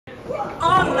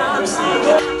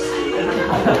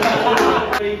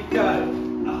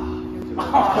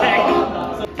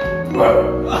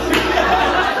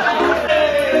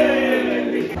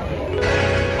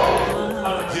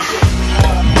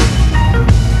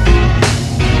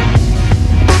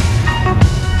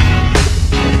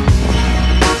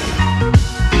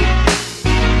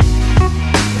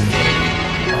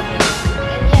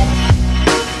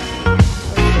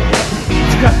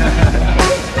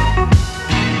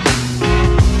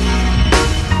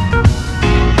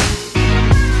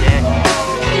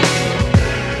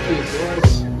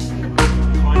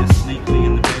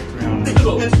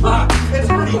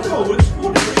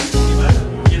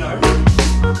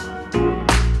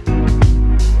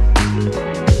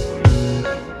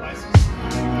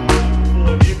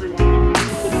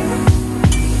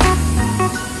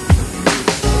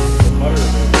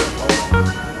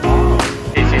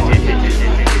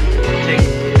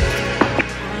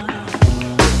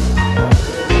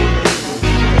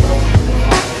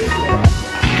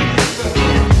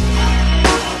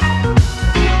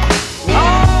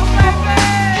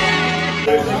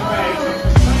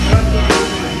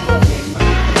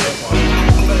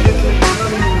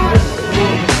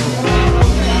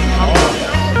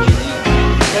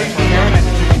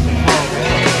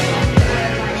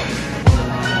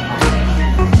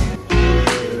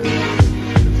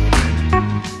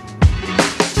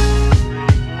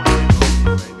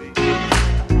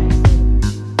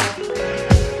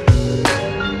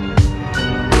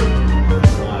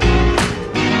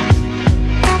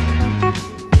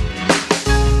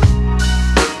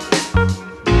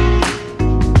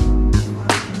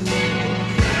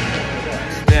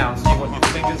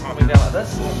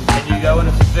And you go in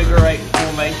a figure 8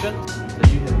 formation. So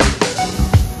you hit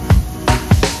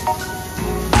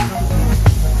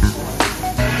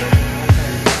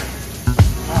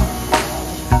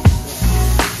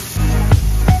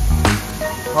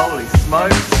holy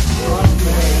smokes.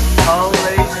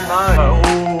 Holy smokes. Oh.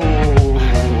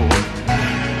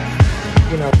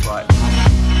 You know, right.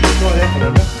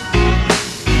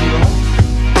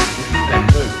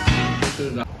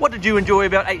 What did you enjoy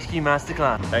about HQ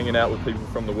Masterclass? Hanging out with people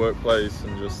from the workplace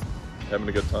and just having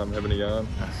a good time, having a yarn.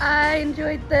 I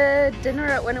enjoyed the dinner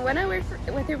at Winner Winner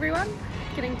with everyone,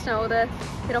 getting to know all the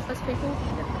head office people.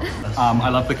 I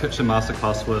love the kitchen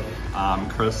masterclass with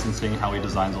Chris and seeing how he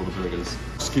designs all the burgers.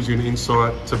 Just gives you an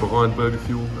insight to behind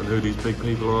BurgerFuel and who these big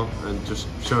people are, and just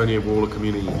showing you we're all a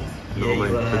community. You know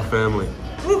what I mean? Big family.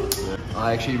 Yeah.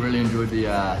 I actually really enjoyed the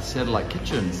satellite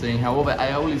kitchen, seeing how all the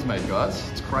aioli's made, guys.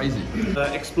 It's crazy.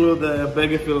 Explore the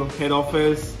BurgerFuel head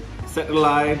office,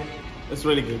 satellite. It's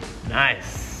really good.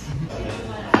 Nice.